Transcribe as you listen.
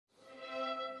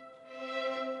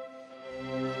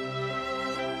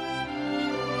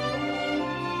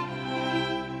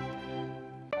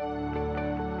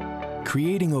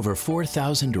Creating over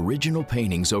 4,000 original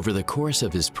paintings over the course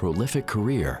of his prolific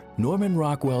career, Norman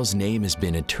Rockwell's name has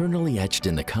been eternally etched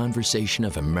in the conversation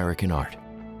of American art.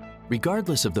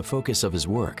 Regardless of the focus of his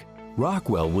work,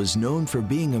 Rockwell was known for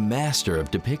being a master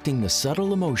of depicting the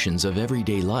subtle emotions of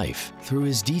everyday life through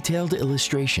his detailed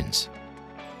illustrations.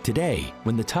 Today,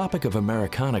 when the topic of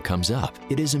Americana comes up,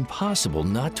 it is impossible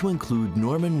not to include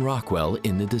Norman Rockwell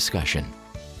in the discussion.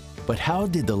 But how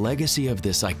did the legacy of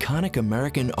this iconic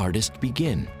American artist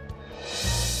begin?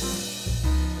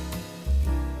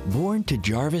 Born to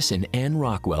Jarvis and Anne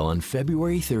Rockwell on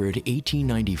February 3,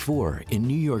 1894 in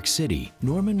New York City,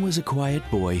 Norman was a quiet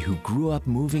boy who grew up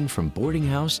moving from boarding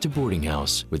house to boarding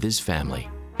house with his family.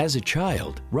 As a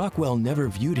child, Rockwell never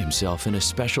viewed himself in a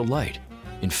special light.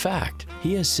 In fact,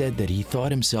 he has said that he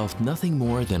thought himself nothing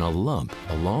more than a lump,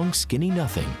 a long skinny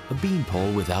nothing, a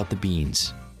beanpole without the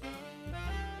beans.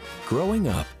 Growing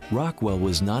up, Rockwell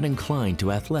was not inclined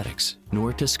to athletics,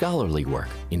 nor to scholarly work.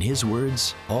 In his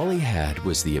words, all he had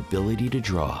was the ability to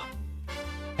draw.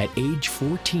 At age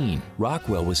 14,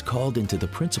 Rockwell was called into the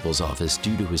principal's office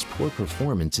due to his poor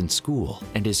performance in school,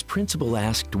 and his principal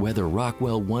asked whether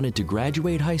Rockwell wanted to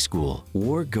graduate high school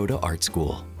or go to art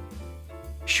school.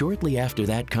 Shortly after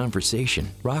that conversation,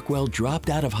 Rockwell dropped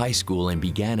out of high school and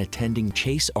began attending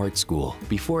Chase Art School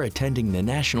before attending the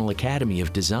National Academy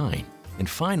of Design, and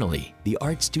finally, the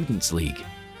Art Students League.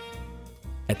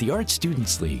 At the Art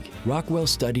Students League, Rockwell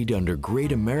studied under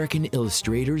great American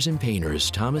illustrators and painters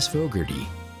Thomas Fogarty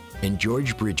and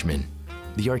George Bridgman.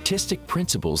 The artistic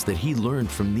principles that he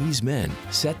learned from these men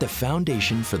set the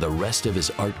foundation for the rest of his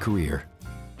art career.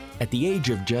 At the age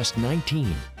of just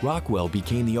 19, Rockwell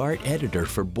became the art editor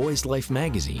for Boys Life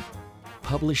magazine,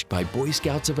 published by Boy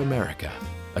Scouts of America,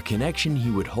 a connection he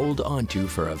would hold on to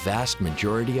for a vast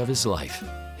majority of his life.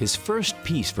 His first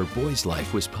piece for Boys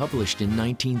Life was published in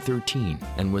 1913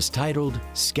 and was titled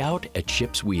Scout at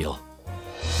Ship's Wheel.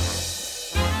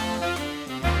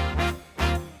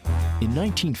 In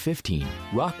 1915,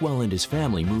 Rockwell and his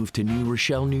family moved to New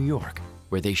Rochelle, New York,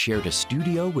 where they shared a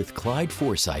studio with Clyde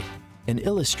Forsyth, an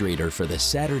illustrator for the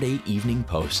Saturday Evening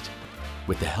Post.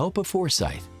 With the help of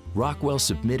Forsyth, Rockwell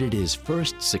submitted his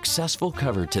first successful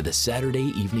cover to the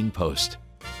Saturday Evening Post.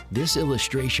 This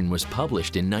illustration was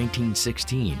published in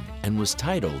 1916 and was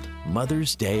titled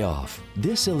Mother's Day Off.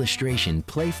 This illustration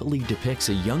playfully depicts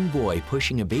a young boy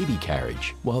pushing a baby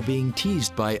carriage while being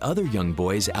teased by other young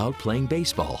boys out playing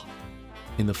baseball.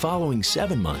 In the following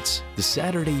 7 months, the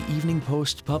Saturday Evening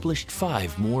Post published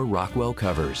 5 more Rockwell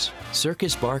covers: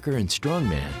 Circus Barker and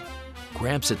Strongman,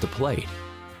 Gramps at the Plate,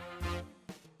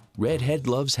 Redhead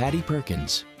Loves Hattie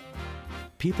Perkins,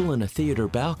 People in a Theater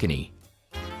Balcony,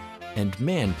 and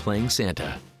Man Playing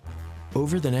Santa.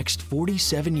 Over the next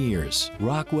 47 years,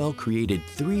 Rockwell created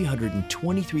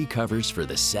 323 covers for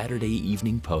the Saturday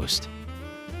Evening Post.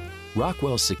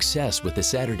 Rockwell's success with the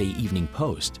Saturday Evening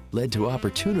Post led to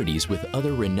opportunities with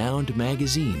other renowned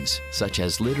magazines, such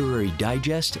as Literary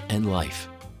Digest and Life.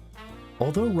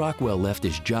 Although Rockwell left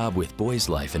his job with Boys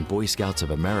Life and Boy Scouts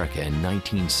of America in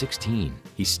 1916,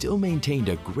 he still maintained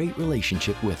a great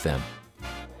relationship with them.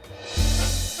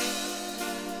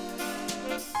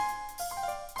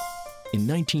 In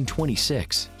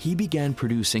 1926, he began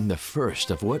producing the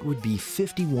first of what would be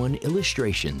 51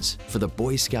 illustrations for the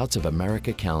Boy Scouts of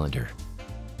America calendar.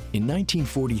 In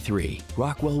 1943,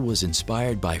 Rockwell was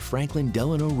inspired by Franklin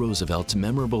Delano Roosevelt's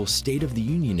memorable State of the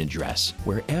Union address,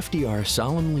 where FDR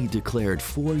solemnly declared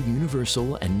 4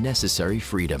 universal and necessary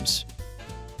freedoms.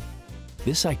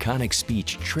 This iconic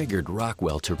speech triggered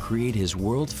Rockwell to create his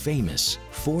world-famous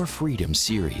 4 Freedoms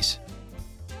series.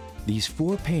 These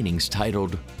 4 paintings,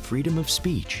 titled Freedom of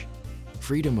Speech,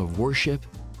 Freedom of Worship,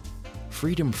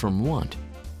 Freedom from Want,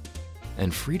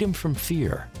 and Freedom from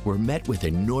Fear, were met with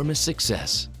enormous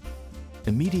success.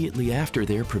 Immediately after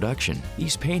their production,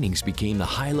 these paintings became the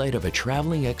highlight of a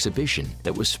traveling exhibition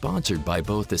that was sponsored by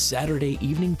both the Saturday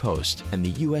Evening Post and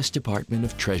the U.S. Department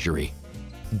of Treasury.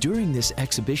 During this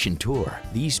exhibition tour,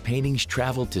 these paintings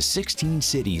traveled to 16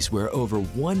 cities where over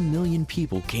 1 million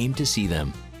people came to see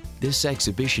them. This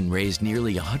exhibition raised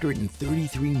nearly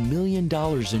 $133 million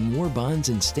in war bonds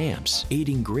and stamps,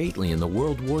 aiding greatly in the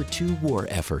World War II war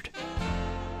effort.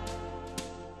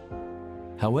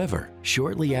 However,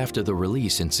 shortly after the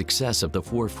release and success of the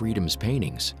 4 Freedoms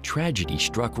paintings, tragedy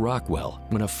struck Rockwell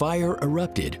when a fire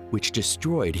erupted which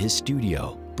destroyed his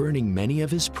studio, burning many of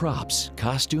his props,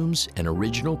 costumes, and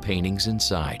original paintings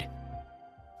inside.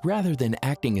 Rather than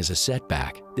acting as a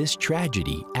setback, this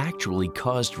tragedy actually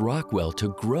caused Rockwell to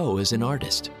grow as an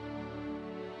artist.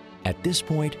 At this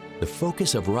point, the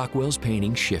focus of Rockwell's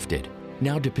painting shifted.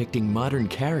 now depicting modern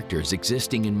characters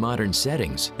existing in modern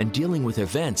settings and dealing with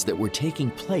events that were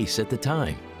taking place at the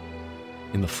time.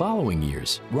 In the following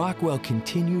years, Rockwell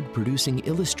continued producing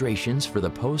illustrations for the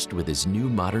Post with his new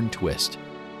modern twist.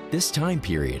 This time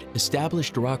period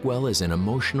established Rockwell as an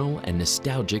emotional and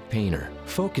nostalgic painter,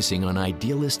 focusing on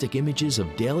idealistic images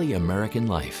of daily American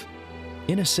life.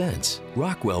 In a sense,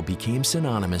 Rockwell became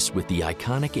synonymous with the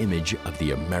iconic image of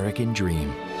the American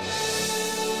dream.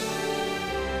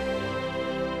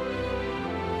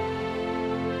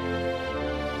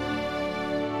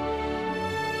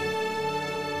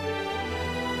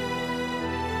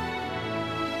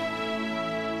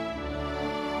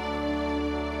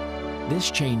 This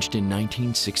changed in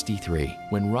 1963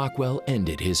 when Rockwell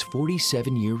ended his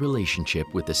 47-year relationship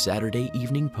with the Saturday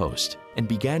Evening Post and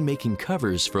began making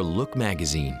covers for Look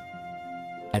magazine.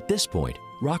 At this point,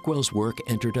 Rockwell's work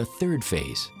entered a third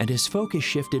phase and his focus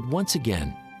shifted once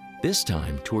again, this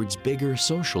time towards bigger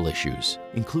social issues,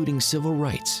 including civil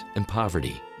rights and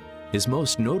poverty. His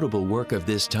most notable work of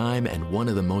this time and one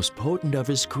of the most potent of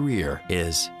his career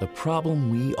is The Problem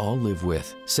We All Live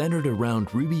With, centered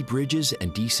around Ruby Bridges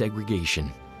and desegregation.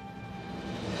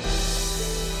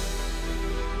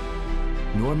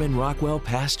 Norman Rockwell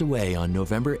passed away on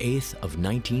November 8th of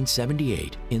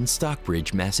 1978 in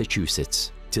Stockbridge,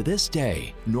 Massachusetts. To this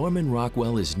day, Norman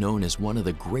Rockwell is known as one of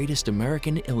the greatest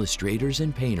American illustrators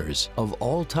and painters of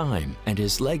all time, and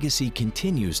his legacy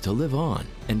continues to live on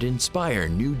and inspire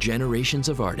new generations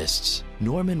of artists.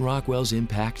 Norman Rockwell's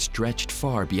impact stretched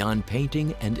far beyond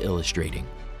painting and illustrating.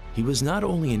 He was not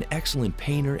only an excellent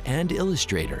painter and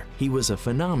illustrator, he was a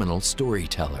phenomenal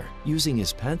storyteller. Using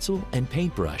his pencil and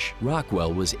paintbrush,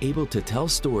 Rockwell was able to tell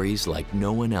stories like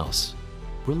no one else.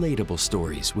 Relatable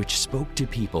stories which spoke to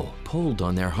people, pulled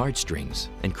on their heartstrings,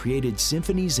 and created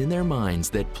symphonies in their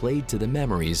minds that played to the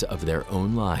memories of their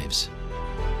own lives.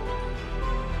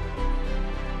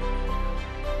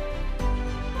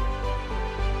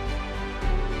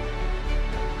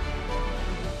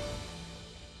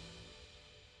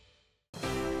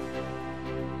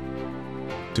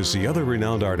 To see other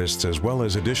renowned artists as well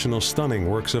as additional stunning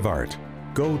works of art,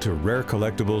 go to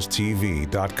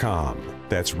rarecollectiblestv.com.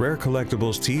 That's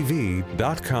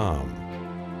rarecollectiblestv.com.